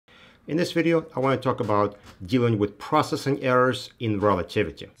In this video, I want to talk about dealing with processing errors in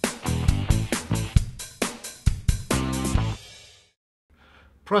Relativity.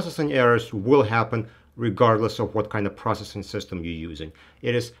 Processing errors will happen regardless of what kind of processing system you're using.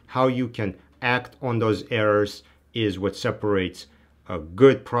 It is how you can act on those errors is what separates a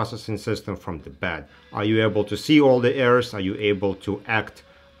good processing system from the bad. Are you able to see all the errors? Are you able to act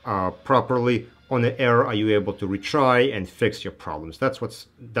properly on the error? Are you able to retry and fix your problems? That's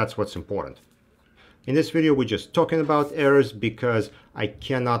what's important. In this video, we're just talking about errors because I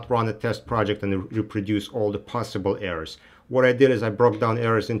cannot run a test project and reproduce all the possible errors. What I did is I broke down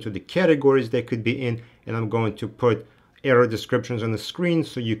errors into the categories they could be in, and I'm going to put error descriptions on the screen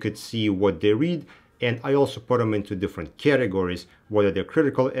so you could see what they read. And I also put them into different categories, whether they're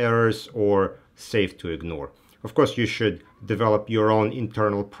critical errors or safe to ignore. Of course, you should develop your own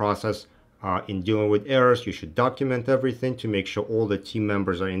internal process in dealing with errors. You should document everything to make sure all the team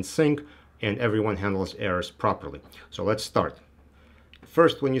members are in sync and everyone handles errors properly. So let's start.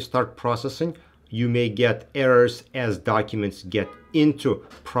 First, when you start processing, you may get errors as documents get into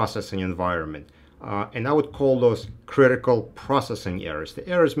processing environment. And I would call those critical processing errors. The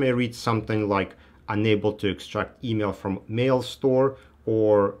errors may read something like unable to extract email from mail store,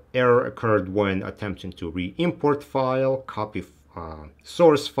 or error occurred when attempting to re-import file, copy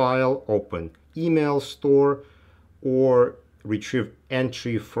source file, open email store, or retrieve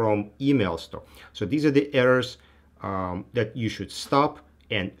entry from email store. So these are the errors that you should stop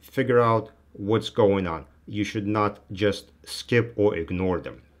and figure out what's going on. You should not just skip or ignore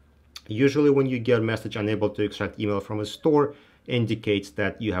them. Usually when you get a message unable to extract email from a store, indicates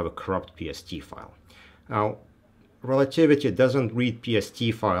that you have a corrupt PST file. Now, Relativity doesn't read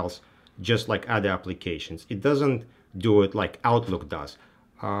PST files just like other applications. It doesn't do it like Outlook does.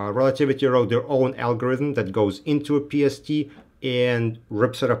 Relativity wrote their own algorithm that goes into a PST and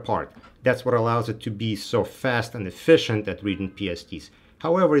rips it apart. That's what allows it to be so fast and efficient at reading PSTs.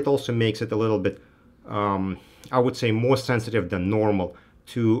 However, it also makes it a little bit, I would say, more sensitive than normal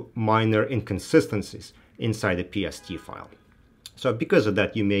to minor inconsistencies inside a PST file. So because of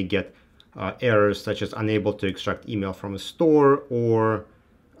that, you may get errors such as unable to extract email from a store or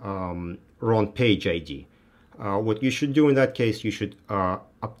wrong page ID. What you should do in that case, you should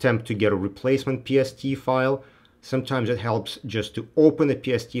attempt to get a replacement PST file. Sometimes it helps just to open a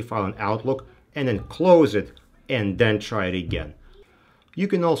PST file in Outlook and then close it and then try it again. You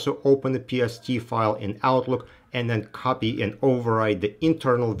can also open the PST file in Outlook and then copy and override the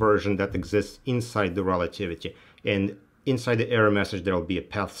internal version that exists inside the Relativity. And inside the error message, there will be a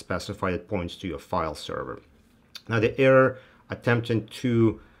path specified that points to your file server. Now, the error attempting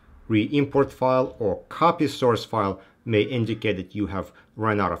to re-import file or copy source file may indicate that you have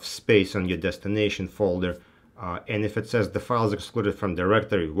run out of space on your destination folder. And if it says the file is excluded from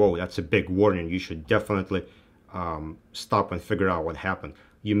directory, whoa, that's a big warning. You should definitely stop and figure out what happened.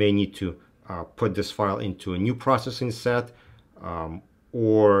 You may need to put this file into a new processing set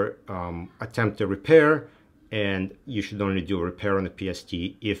or attempt a repair, and you should only do a repair on the PST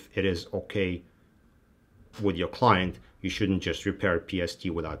if it is okay with your client. You shouldn't just repair a PST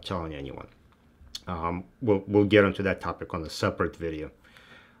without telling anyone. We'll get into that topic on a separate video.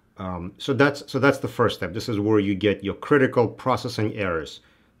 So that's the first step. This is where you get your critical processing errors.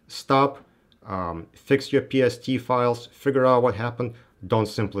 Stop, fix your PST files, figure out what happened. Don't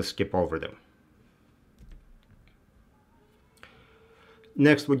simply skip over them.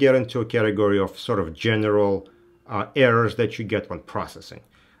 Next, we get into a category of sort of general errors that you get when processing.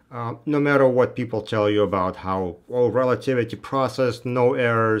 No matter what people tell you about how, oh, Relativity processed, no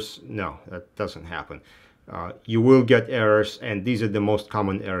errors, no, that doesn't happen. You will get errors, and these are the most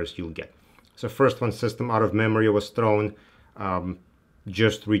common errors you'll get. So first one, system out of memory was thrown.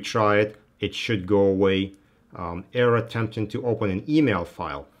 Just retry it. It should go away. Error attempting to open an email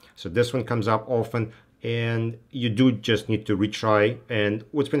file. So this one comes up often, and you do just need to retry. And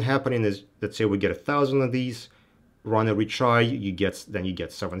what's been happening is, let's say we get 1,000 of these, run a retry, then you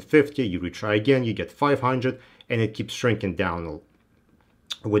get 750, you retry again, you get 500, and it keeps shrinking down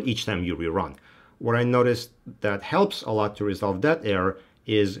with each time you rerun. What I noticed that helps a lot to resolve that error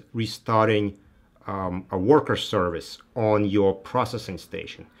is restarting a worker service on your processing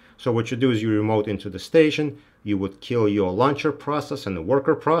station. So what you do is you remote into the station, you would kill your launcher process and the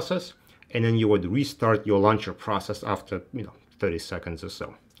worker process, and then you would restart your launcher process after 30 seconds or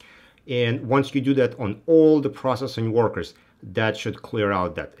so. And once you do that on all the processing workers, that should clear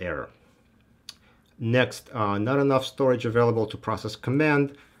out that error. Next, not enough storage available to process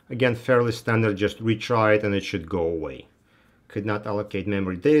command. Again, fairly standard, just retry it and it should go away. Could not allocate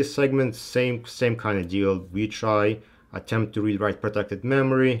memory data segments, same kind of deal, retry, attempt to read write protected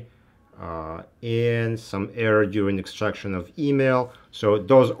memory, and some error during extraction of email. So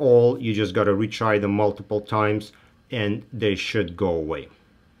those all, you just got to retry them multiple times and they should go away.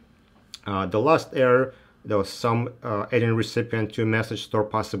 The last error, there was some adding recipient to a message store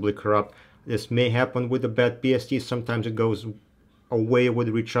possibly corrupt. This may happen with the bad PST. Sometimes it goes away with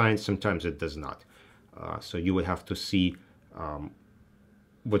retrying, sometimes it does not. So you would have to see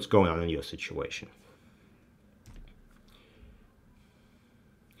what's going on in your situation.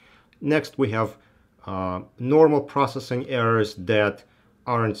 Next, we have normal processing errors that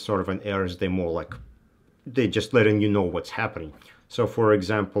aren't sort of an errors, they're more like they're just letting you know what's happening. So for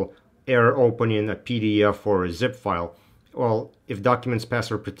example, error opening a PDF or a zip file. Well, if documents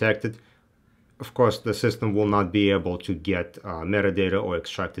password protected, of course the system will not be able to get metadata or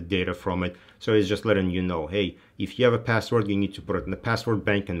extracted data from it. So it's just letting you know, hey, if you have a password, you need to put it in the password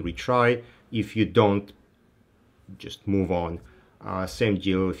bank and retry. If you don't, just move on. Same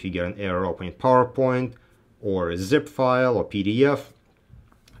deal if you get an error opening PowerPoint or a zip file or PDF.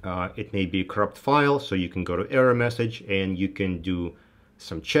 It may be a corrupt file, so you can go to error message and you can do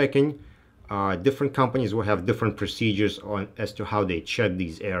some checking. Different companies will have different procedures on as to how they check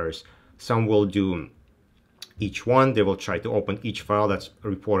these errors. Some will do each one. They will try to open each file that's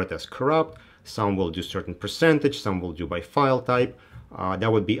reported as corrupt. Some will do certain percentage. Some will do by file type.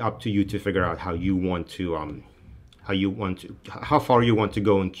 That would be up to you to figure out how you want to how far you want to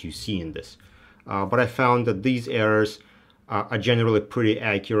go in QC in this. But I found that these errors are generally pretty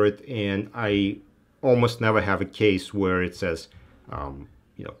accurate, and I almost never have a case where it says,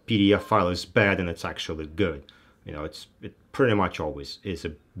 you know, PDF file is bad and it's actually good. You know, it pretty much always is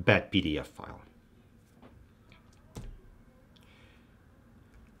a bad PDF file.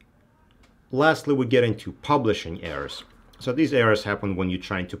 Lastly, we get into publishing errors. So these errors happen when you're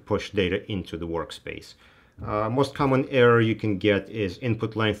trying to push data into the workspace. Most common error you can get is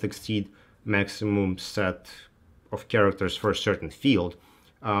input length exceed maximum set of characters for a certain field.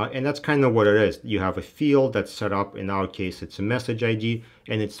 And that's kind of what it is. You have a field that's set up, in our case it's a message ID,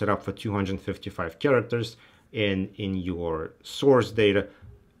 and it's set up for 255 characters, and in your source data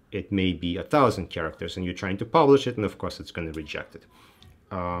it may be 1,000 characters, and you're trying to publish it, and of course it's going to reject it.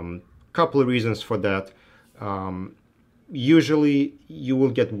 Couple of reasons for that. Usually you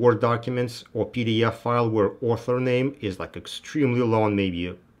will get Word documents or PDF file where author name is like extremely long, maybe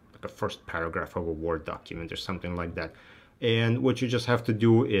like a first paragraph of a Word document or something like that. And what you just have to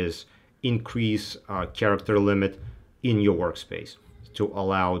do is increase character limit in your workspace to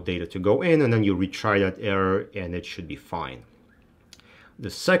allow data to go in, and then you retry that error and it should be fine. The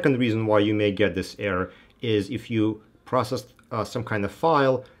second reason why you may get this error is if you process some kind of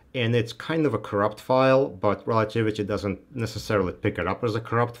file and it's kind of a corrupt file, but Relativity doesn't necessarily pick it up as a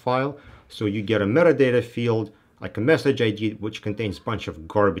corrupt file. So you get a metadata field, like a message ID, which contains a bunch of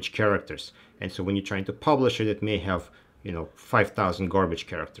garbage characters. And so when you're trying to publish it, it may have, you know, 5,000 garbage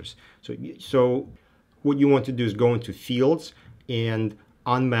characters. So what you want to do is go into fields and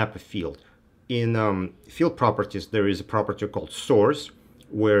unmap a field. In field properties, there is a property called source,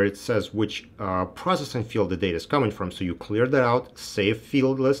 where it says which processing field the data is coming from. So you clear that out, save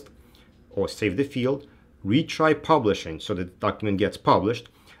field list, or save the field, retry publishing so that the document gets published,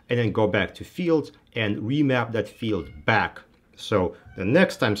 and then go back to fields and remap that field back. So the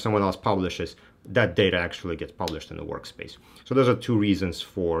next time someone else publishes, that data actually gets published in the workspace. So those are two reasons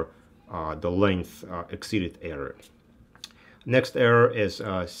for the length exceeded error. Next error is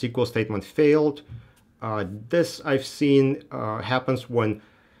SQL statement failed. This I've seen happens when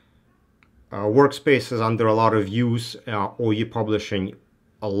workspace is under a lot of use, or you're publishing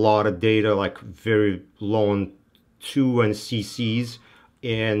a lot of data, like very long to and CCs,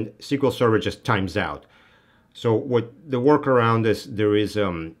 and SQL Server just times out. So what the workaround is, there is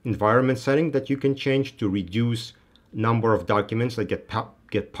environment setting that you can change to reduce number of documents that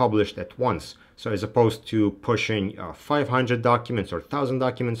get published at once. So as opposed to pushing 500 documents or 1,000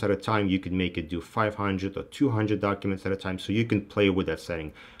 documents at a time, you can make it do 500 or 200 documents at a time. So you can play with that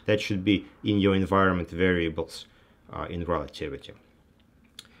setting. That should be in your environment variables in Relativity.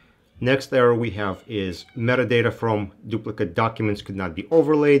 Next error we have is metadata from duplicate documents could not be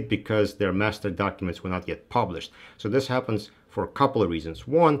overlaid because their master documents were not yet published. So this happens for a couple of reasons.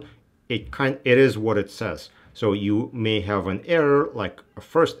 One, it is what it says. So you may have an error, like a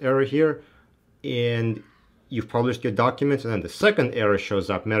first error here, and you've published your documents, and then the second error shows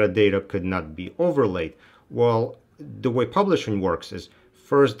up, metadata could not be overlaid. Well, the way publishing works is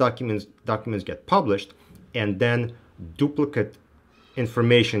first documents get published, and then duplicate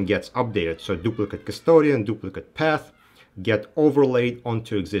information gets updated. So duplicate custodian, duplicate path get overlaid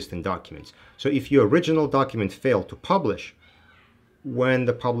onto existing documents. So if your original document failed to publish, when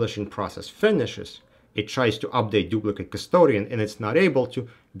the publishing process finishes, it tries to update duplicate custodian and it's not able to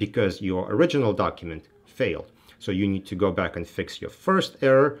because your original document failed. So you need to go back and fix your first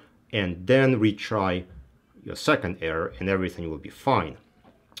error and then retry your second error and everything will be fine.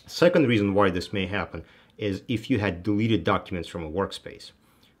 Second reason why this may happen is if you had deleted documents from a workspace.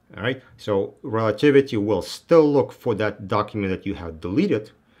 All right, so Relativity will still look for that document that you have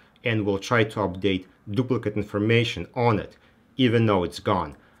deleted and will try to update duplicate information on it, even though it's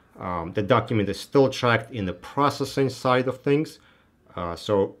gone. The document is still tracked in the processing side of things.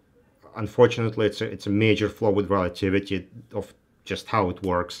 So unfortunately, it's a major flaw with Relativity of just how it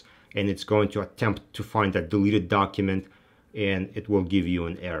works. And it's going to attempt to find that deleted document and it will give you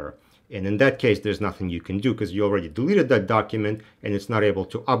an error. And in that case, there's nothing you can do because you already deleted that document and it's not able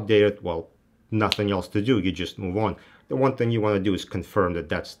to update it. Well, nothing else to do. You just move on. The one thing you want to do is confirm that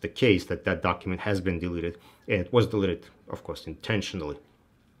that's the case, that that document has been deleted. And it was deleted, of course, intentionally.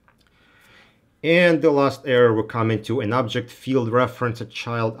 And the last error will come into an object field reference a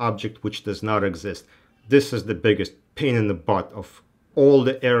child object which does not exist. This is the biggest pain in the butt of all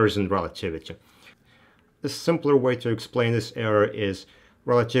the errors in Relativity. The simpler way to explain this error is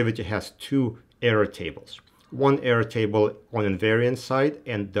Relativity has two error tables. One error table on invariant side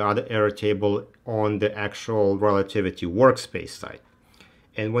and the other error table on the actual Relativity workspace side.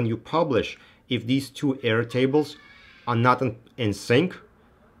 And when you publish, if these two error tables are not in sync,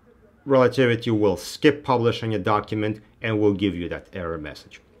 Relativity will skip publishing a document and will give you that error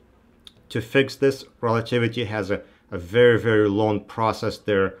message. To fix this, Relativity has a very, very long process.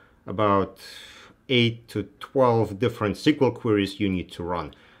 There are about 8 to 12 different SQL queries you need to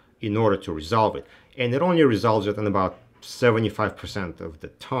run in order to resolve it. And it only resolves it in about 75% of the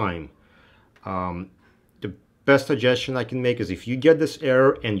time. The best suggestion I can make is if you get this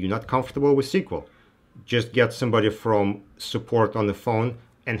error and you're not comfortable with SQL, just get somebody from support on the phone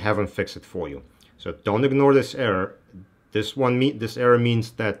and have them fix it for you. So don't ignore this error. This error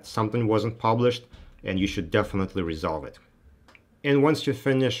means that something wasn't published and you should definitely resolve it. And once you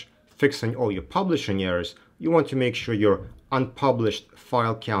finish fixing all your publishing errors, you want to make sure your unpublished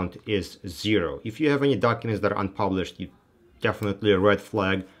file count is 0. If you have any documents that are unpublished, definitely a red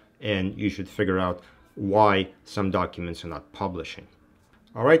flag and you should figure out why some documents are not publishing.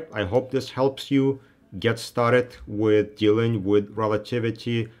 All right, I hope this helps you get started with dealing with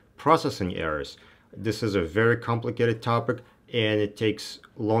Relativity processing errors. This is a very complicated topic and it takes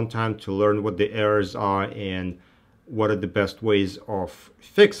a long time to learn what the errors are and what are the best ways of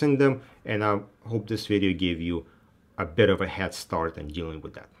fixing them. And I hope this video gave you a bit of a head start in dealing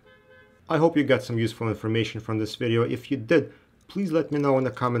with that. I hope you got some useful information from this video. If you did, please let me know in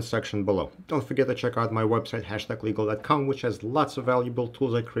the comment section below. Don't forget to check out my website #legal.com, which has lots of valuable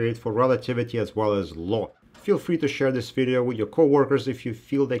tools I create for Relativity as well as law. Feel free to share this video with your coworkers if you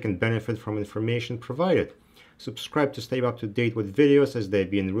feel they can benefit from information provided. Subscribe to stay up to date with videos as they're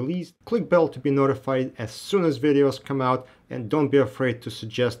being released. Click bell to be notified as soon as videos come out, and don't be afraid to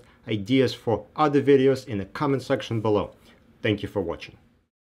suggest ideas for other videos in the comment section below. Thank you for watching.